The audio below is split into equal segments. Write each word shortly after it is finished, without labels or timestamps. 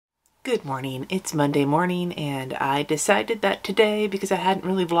Good morning. It's Monday morning and I decided that today, because I hadn't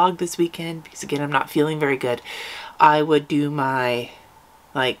really vlogged this weekend, because again I'm not feeling very good, I would do my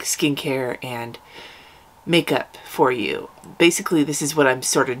skincare and makeup for you. Basically this is what I'm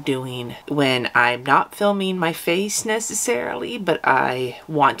sort of doing when I'm not filming my face necessarily, but I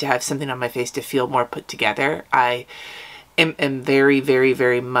want to have something on my face to feel more put together. I am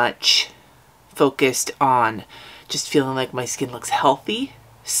very much focused on just feeling like my skin looks healthy.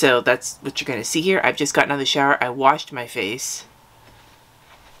 So that's what you're going to see here. I've just gotten out of the shower. I washed my face.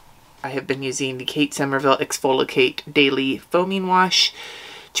 I have been using the Kate Somerville Exfoliate Daily Foaming Wash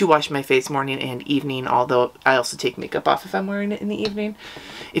to wash my face morning and evening, although I also take makeup off if I'm wearing it in the evening.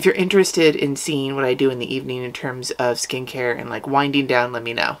 If you're interested in seeing what I do in the evening in terms of skincare and like winding down, let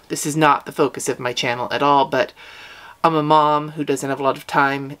me know. This is not the focus of my channel at all, but I'm a mom who doesn't have a lot of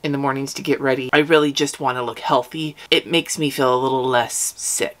time in the mornings to get ready. I really just want to look healthy. It makes me feel a little less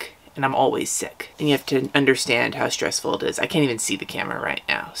sick, and I'm always sick. And you have to understand how stressful it is. I can't even see the camera right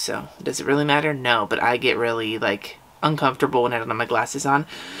now, so does it really matter? No, but I get really uncomfortable when I don't have my glasses on.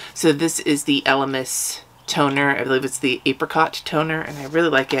 So this is the Elemis toner. I believe it's the apricot toner, and I really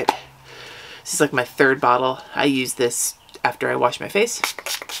like it. This is like my third bottle. I use this after I wash my face.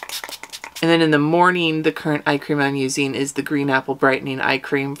 And then in the morning, the current eye cream I'm using is the Green Apple Brightening Eye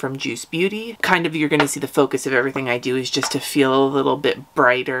Cream from Juice Beauty. Kind of, you're going to see the focus of everything I do is just to feel a little bit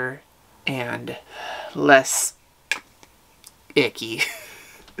brighter and less icky.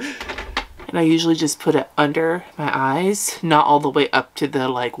 And I usually just put it under my eyes, not all the way up to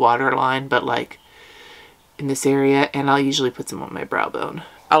the waterline, but in this area. And I'll usually put some on my brow bone.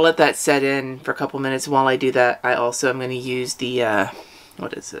 I'll let that set in for a couple minutes. While I do that, I also am going to use the,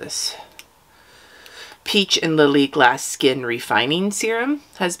 what is this? Peach and Lily Glass Skin Refining Serum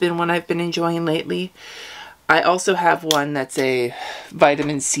has been one I've been enjoying lately. I also have one that's a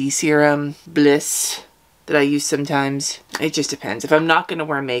vitamin C serum, Bliss, that I use sometimes. It just depends. If I'm not going to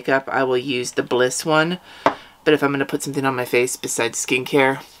wear makeup, I will use the Bliss one. But if I'm going to put something on my face besides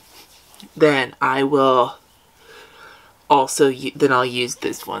skincare, then I will also, I'll use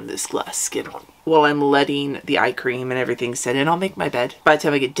this one, this Glass Skin one. While I'm letting the eye cream and everything set in, I'll make my bed. By the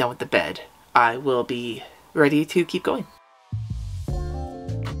time I get done with the bed, I will be ready to keep going.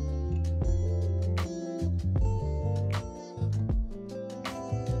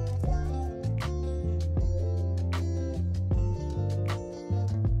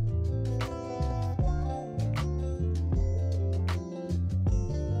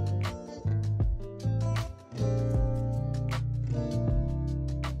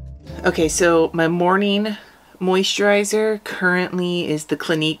 Okay, so my morning moisturizer currently is the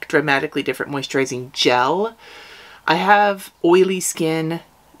Clinique Dramatically Different Moisturizing Gel. I have oily skin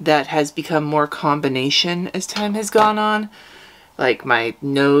that has become more combination as time has gone on. Like my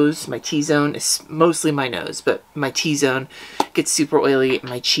nose, my T-zone, is mostly my nose, but my T-zone gets super oily,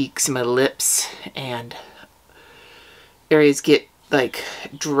 my cheeks, my lips, and areas get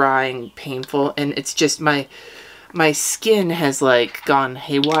dry and painful, and it's just my skin has gone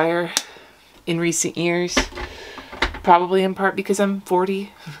haywire in recent years. Probably in part because I'm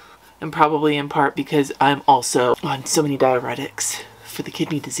 40, and probably in part because I'm also on so many diuretics for the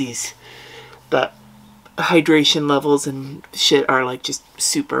kidney disease. But hydration levels and shit are just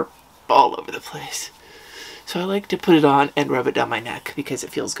super all over the place. So I like to put it on and rub it down my neck because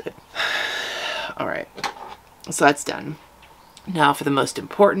it feels good. Alright, so that's done. Now for the most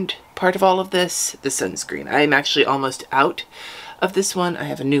important part of all of this, the sunscreen. I am actually almost out of this one. I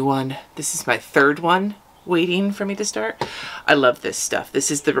have a new one. This is my third one waiting for me to start. I love this stuff.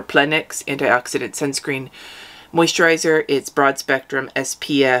 This is the Replenix Antioxidant Sunscreen Moisturizer. It's broad spectrum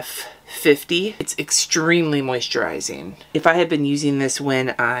SPF 50. It's extremely moisturizing. If I had been using this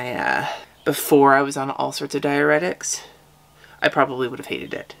when before I was on all sorts of diuretics, I probably would have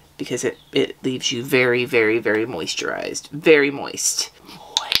hated it because it leaves you very moisturized. Very moist.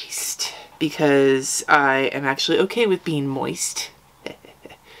 Moist. Because I am actually okay with being moist.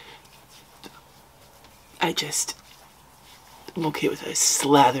 I'm okay with it. I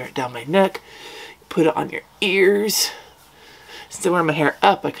slather it down my neck, put it on your ears. Since I wear my hair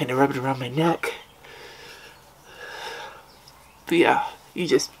up, I kind of rub it around my neck. But yeah, you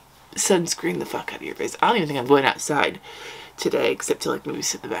just sunscreen the fuck out of your face. I don't even think I'm going outside today, except to maybe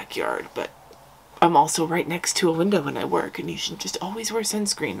sit in the backyard, but I'm also right next to a window when I work, and you should just always wear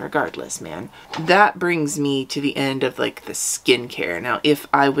sunscreen regardless, man. That brings me to the end of the skincare. Now, if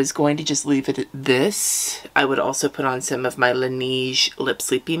I was going to just leave it at this, I would also put on some of my Laneige Lip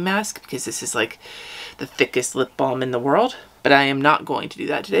Sleeping Mask, because this is the thickest lip balm in the world. But I am not going to do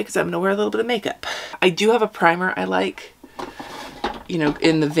that today because I'm going to wear a little bit of makeup. I do have a primer I like. you know,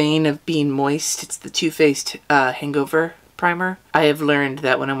 in the vein of being moist, it's the Too Faced Hangover Primer. I have learned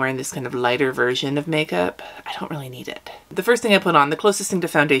that when I'm wearing this kind of lighter version of makeup, I don't really need it. The first thing I put on, the closest thing to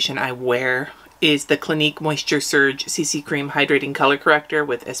foundation I wear, is the Clinique Moisture Surge CC Cream Hydrating Color Corrector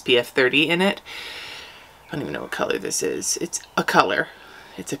with SPF 30 in it. I don't even know what color this is. It's a color.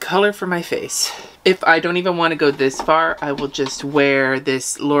 It's a color for my face. If I don't even want to go this far, I will just wear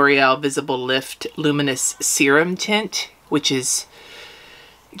this L'Oreal Visible Lift Luminous Serum Tint, which is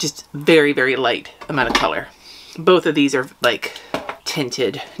just very, very light amount of color. Both of these are like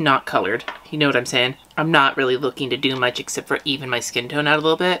tinted, not colored. You know what I'm saying? I'm not really looking to do much except for even my skin tone out a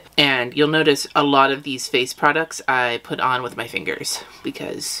little bit. And you'll notice a lot of these face products I put on with my fingers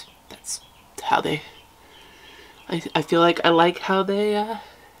because that's how they... I feel like I like how they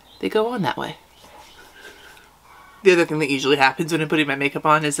go on that way. The other thing that usually happens when I'm putting my makeup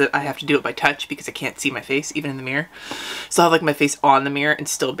on is that I have to do it by touch because I can't see my face, even in the mirror. So I'll have like my face on the mirror and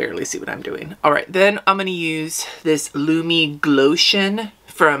still barely see what I'm doing. All right, then I'm gonna use this Lumi Glotion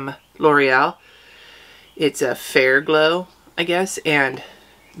from L'Oreal. It's a Fair Glow, I guess, and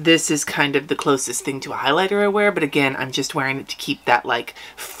this is kind of the closest thing to a highlighter I wear, but again, I'm just wearing it to keep that like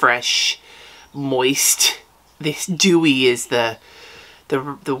fresh, moist. This dewy is the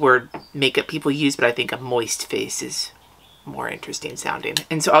word makeup people use, but I think a moist face is more interesting sounding.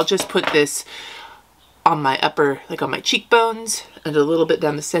 And so I'll just put this on my upper, like on my cheekbones and a little bit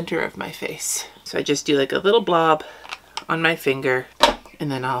down the center of my face. So I just do like a little blob on my finger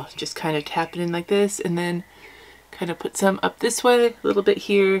and then I'll just kind of tap it in like this and then kind of put some up this way, a little bit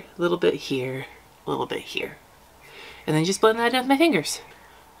here, a little bit here, a little bit here. And then just blend that in with my fingers.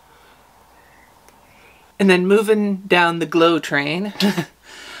 And then moving down the glow train,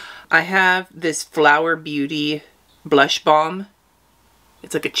 I have this Flower Beauty blush balm.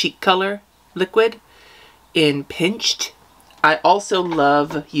 It's like a cheek color liquid in Pinched. I also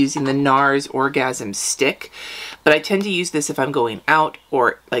love using the NARS Orgasm Stick, but I tend to use this if I'm going out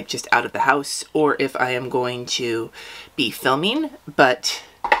or like just out of the house or if I am going to be filming. But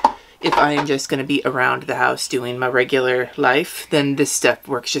if I am just going to be around the house doing my regular life, then this stuff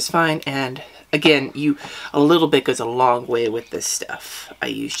works just fine. And again, a little bit goes a long way with this stuff. I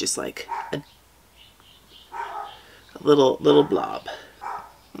use just like a little blob.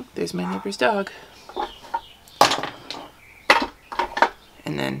 There's my neighbor's dog.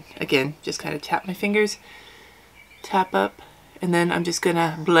 And then again, just kind of tap my fingers, tap up, and then I'm just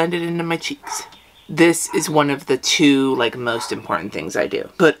gonna blend it into my cheeks. This is one of the two like most important things I do.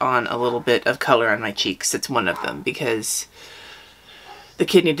 Put on a little bit of color on my cheeks. It's one of them because the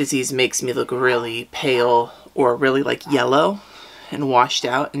kidney disease makes me look really pale or really like yellow and washed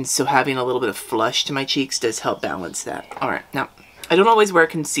out. And so having a little bit of flush to my cheeks does help balance that. All right, now I don't always wear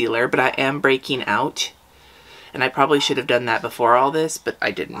concealer, but I am breaking out. And I probably should have done that before all this, but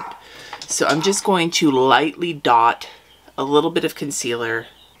I didn't. So I'm just going to lightly dot a little bit of concealer.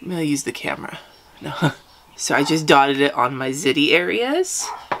 I'm gonna use the camera. No. So I just dotted it on my zitty areas.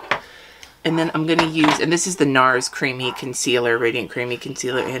 And then I'm gonna use, and this is the NARS Creamy Concealer, Radiant Creamy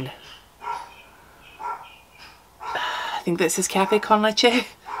Concealer in, I think that says Cafe Con Leche.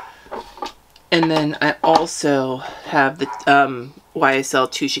 And then I also have the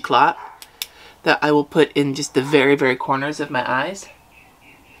YSL Touche Éclat that I will put in just the very, very corners of my eyes.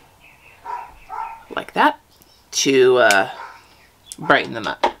 Like that. To brighten them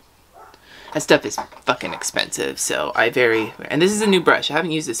up. That stuff is fucking expensive, so and this is a new brush. I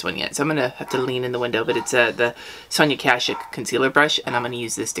haven't used this one yet, so I'm gonna have to lean in the window, but it's the Sonia Kashuk concealer brush, and I'm gonna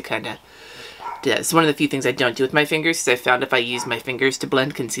use this to kind of, it's one of the few things I don't do with my fingers, because I found if I use my fingers to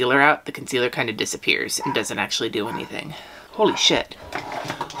blend concealer out, the concealer kind of disappears and doesn't actually do anything. Holy shit.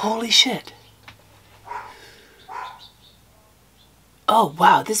 Holy shit. Oh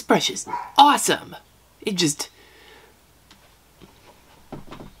wow, this brush is awesome. It just...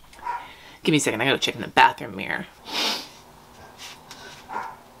 Give me a second, I gotta check in the bathroom mirror.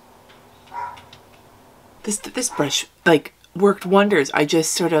 This brush, like, worked wonders. I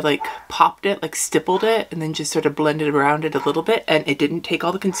just sort of, like, popped it, like, stippled it, and then just sort of blended around it a little bit, and it didn't take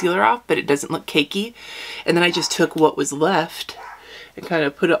all the concealer off, but it doesn't look cakey. And then I just took what was left and kind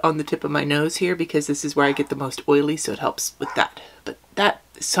of put it on the tip of my nose here, because this is where I get the most oily, so it helps with that. But that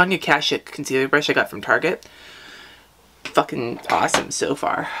Sonia Kashuk concealer brush I got from Target, fucking awesome so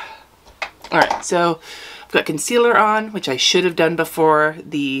far. Alright, so I've got concealer on, which I should have done before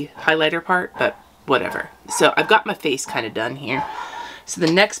the highlighter part, but whatever. So I've got my face kind of done here. So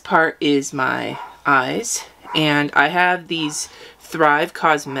the next part is my eyes, And I have these Thrive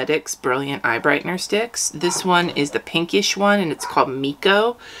Cosmetics Brilliant Eye Brightener Sticks. This one is the pinkish one, and it's called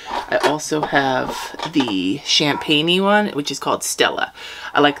Miko. I also have the champagne-y one, which is called Stella.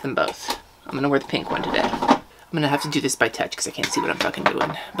 I like them both. I'm going to wear the pink one today. I'm going to have to do this by touch because I can't see what I'm fucking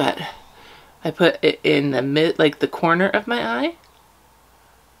doing. But I put it in the mid, like the corner of my eye.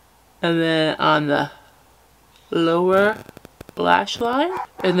 And then on the lower lash line.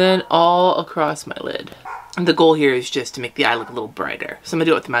 And then all across my lid. And the goal here is just to make the eye look a little brighter. So I'm going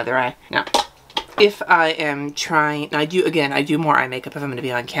to do it with my other eye. Now, if I am trying, I do more eye makeup if I'm going to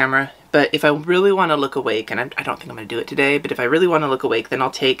be on camera. But if I really want to look awake, and I don't think I'm going to do it today, but if I really want to look awake, then I'll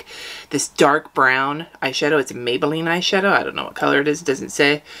take this dark brown eyeshadow. It's a Maybelline eyeshadow. I don't know what color it is. It doesn't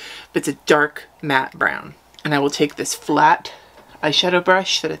say. But it's a dark matte brown. And I will take this flat eyeshadow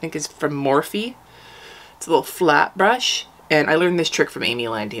brush that I think is from Morphe. It's a little flat brush. And I learned this trick from Amy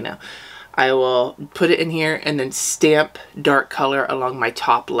Landino. I will put it in here and then stamp dark color along my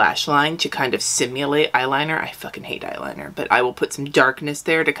top lash line to kind of simulate eyeliner. I fucking hate eyeliner, but I will put some darkness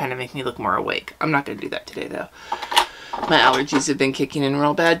there to kind of make me look more awake. I'm not going to do that today though. My allergies have been kicking in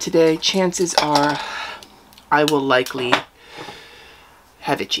real bad today. Chances are I will likely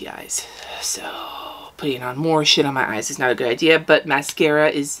have itchy eyes. So putting on more shit on my eyes is not a good idea, but mascara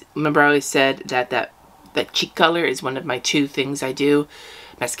is, remember I always said that cheek color is one of my two things I do.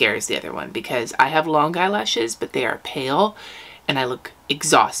 Mascara is the other one because I have long eyelashes, but they are pale and I look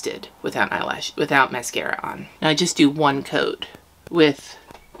exhausted without mascara on. And I just do one coat if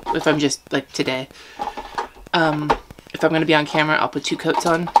I'm just like today. If I'm going to be on camera, I'll put 2 coats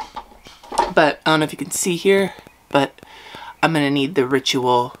on. But I don't know if you can see here, but I'm going to need the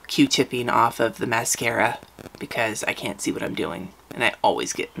ritual Q-tipping off of the mascara because I can't see what I'm doing. And I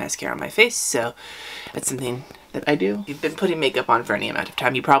always get mascara on my face, so that's something that I do. If you've been putting makeup on for any amount of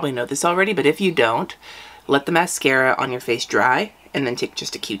time, you probably know this already, but if you don't, let the mascara on your face dry and then take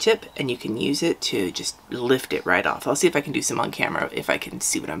just a Q-tip and you can use it to just lift it right off. I'll see if I can do some on camera if I can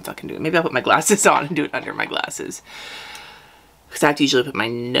see what I'm fucking doing. Maybe I'll put my glasses on and do it under my glasses. Because I have to usually put my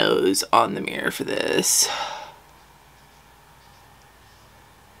nose on the mirror for this.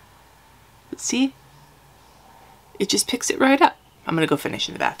 But see? It just picks it right up. I'm going to go finish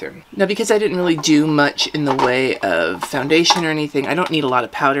in the bathroom. Now, because I didn't really do much in the way of foundation or anything, I don't need a lot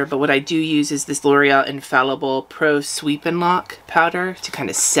of powder, but what I do use is this L'Oreal Infallible Pro Sweep and Lock powder to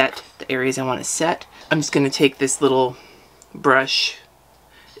kind of set the areas I want to set. I'm just going to take this little brush.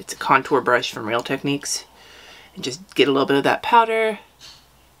 It's a contour brush from Real Techniques. And just get a little bit of that powder.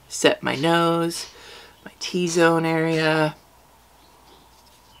 Set my nose, my T-zone area.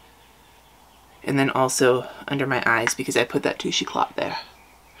 And then also under my eyes because I put that Touche Clot there.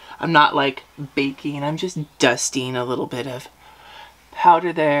 I'm not like baking, I'm just dusting a little bit of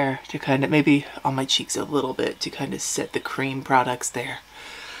powder there to kind of, maybe on my cheeks a little bit to kind of set the cream products there.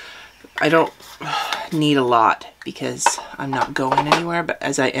 I don't need a lot because I'm not going anywhere, but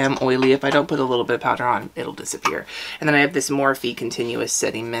as I am oily, if I don't put a little bit of powder on, it'll disappear. And then I have this Morphe Continuous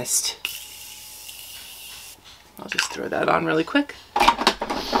Setting Mist. I'll just throw that on really quick.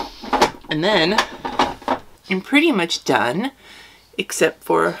 And then I'm pretty much done, except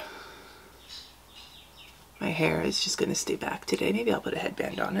for my hair is just going to stay back today. Maybe I'll put a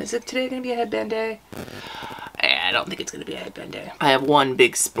headband on. Is it today going to be a headband day? I don't think it's going to be a headband day. I have one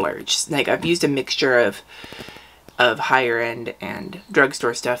big splurge. Like, I've used a mixture of higher end and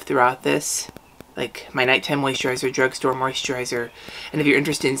drugstore stuff throughout this. Like my nighttime moisturizer, drugstore moisturizer. And if you're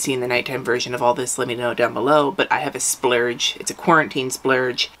interested in seeing the nighttime version of all this, let me know down below. But I have a splurge. It's a quarantine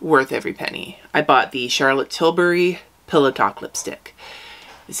splurge worth every penny. I bought the Charlotte Tilbury Pillow Talk lipstick.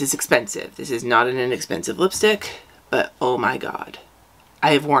 This is expensive. This is not an inexpensive lipstick, but oh my god.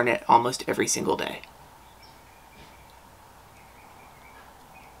 I have worn it almost every single day.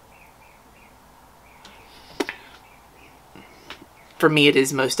 For me, it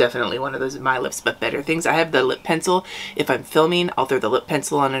is most definitely one of those My Lips But Better things. I have the lip pencil. If I'm filming, I'll throw the lip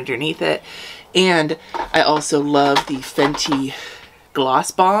pencil on underneath it. And I also love the Fenty Gloss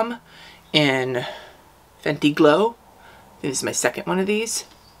Bomb in Fenty Glow. This is my second one of these.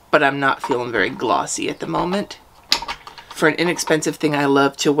 But I'm not feeling very glossy at the moment. For an inexpensive thing I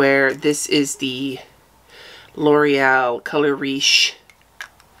love to wear, this is the L'Oreal Color Riche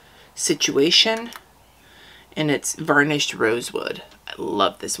Situation. And it's Varnished Rosewood. I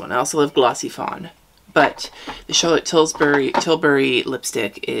love this one. I also love Glossy Fawn. But the Charlotte Tilbury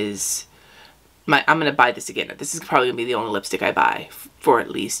lipstick is I'm going to buy this again. This is probably going to be the only lipstick I buy for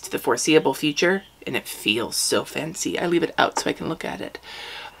at least the foreseeable future. And it feels so fancy. I leave it out so I can look at it.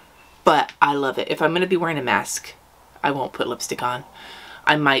 But I love it. If I'm going to be wearing a mask, I won't put lipstick on.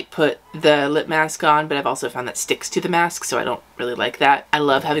 I might put the lip mask on, but I've also found that sticks to the mask, so I don't really like that. I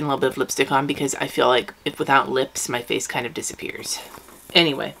love having a little bit of lipstick on because I feel like if without lips, my face kind of disappears.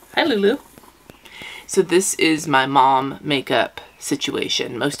 Anyway, hi Lulu. So this is my mom makeup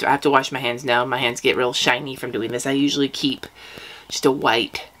situation. I have to wash my hands now. My hands get real shiny from doing this. I usually keep just a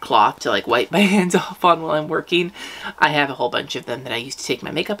white cloth to like wipe my hands off on while I'm working. I have a whole bunch of them that I use to take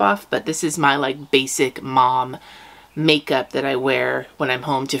my makeup off, but this is my like basic mom makeup that I wear when I'm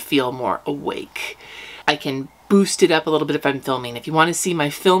home to feel more awake. I can boost it up a little bit if I'm filming. If you want to see my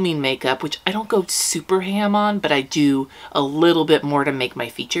filming makeup, which I don't go super ham on, but I do a little bit more to make my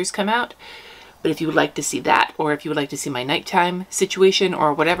features come out. But if you would like to see that, or if you would like to see my nighttime situation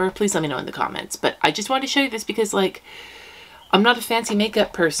or whatever, please let me know in the comments. But I just wanted to show you this because, like, I'm not a fancy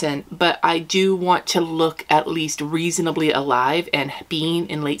makeup person, but I do want to look at least reasonably alive, and being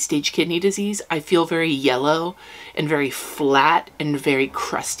in late stage kidney disease, I feel very yellow and very flat and very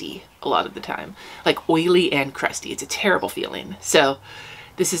crusty a lot of the time. Like oily and crusty. It's a terrible feeling. So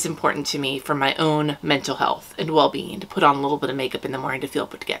this is important to me for my own mental health and well-being, to put on a little bit of makeup in the morning to feel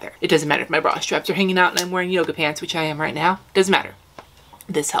put together. It doesn't matter if my bra straps are hanging out and I'm wearing yoga pants, which I am right now. Doesn't matter.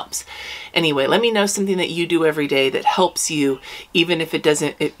 This helps. Anyway, let me know something that you do every day that helps you, even if it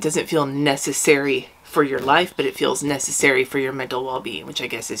doesn't feel necessary for your life, but it feels necessary for your mental well-being, which I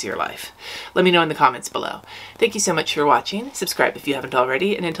guess is your life. Let me know in the comments below. Thank you so much for watching. Subscribe if you haven't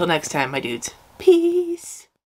already, and until next time, my dudes, peace.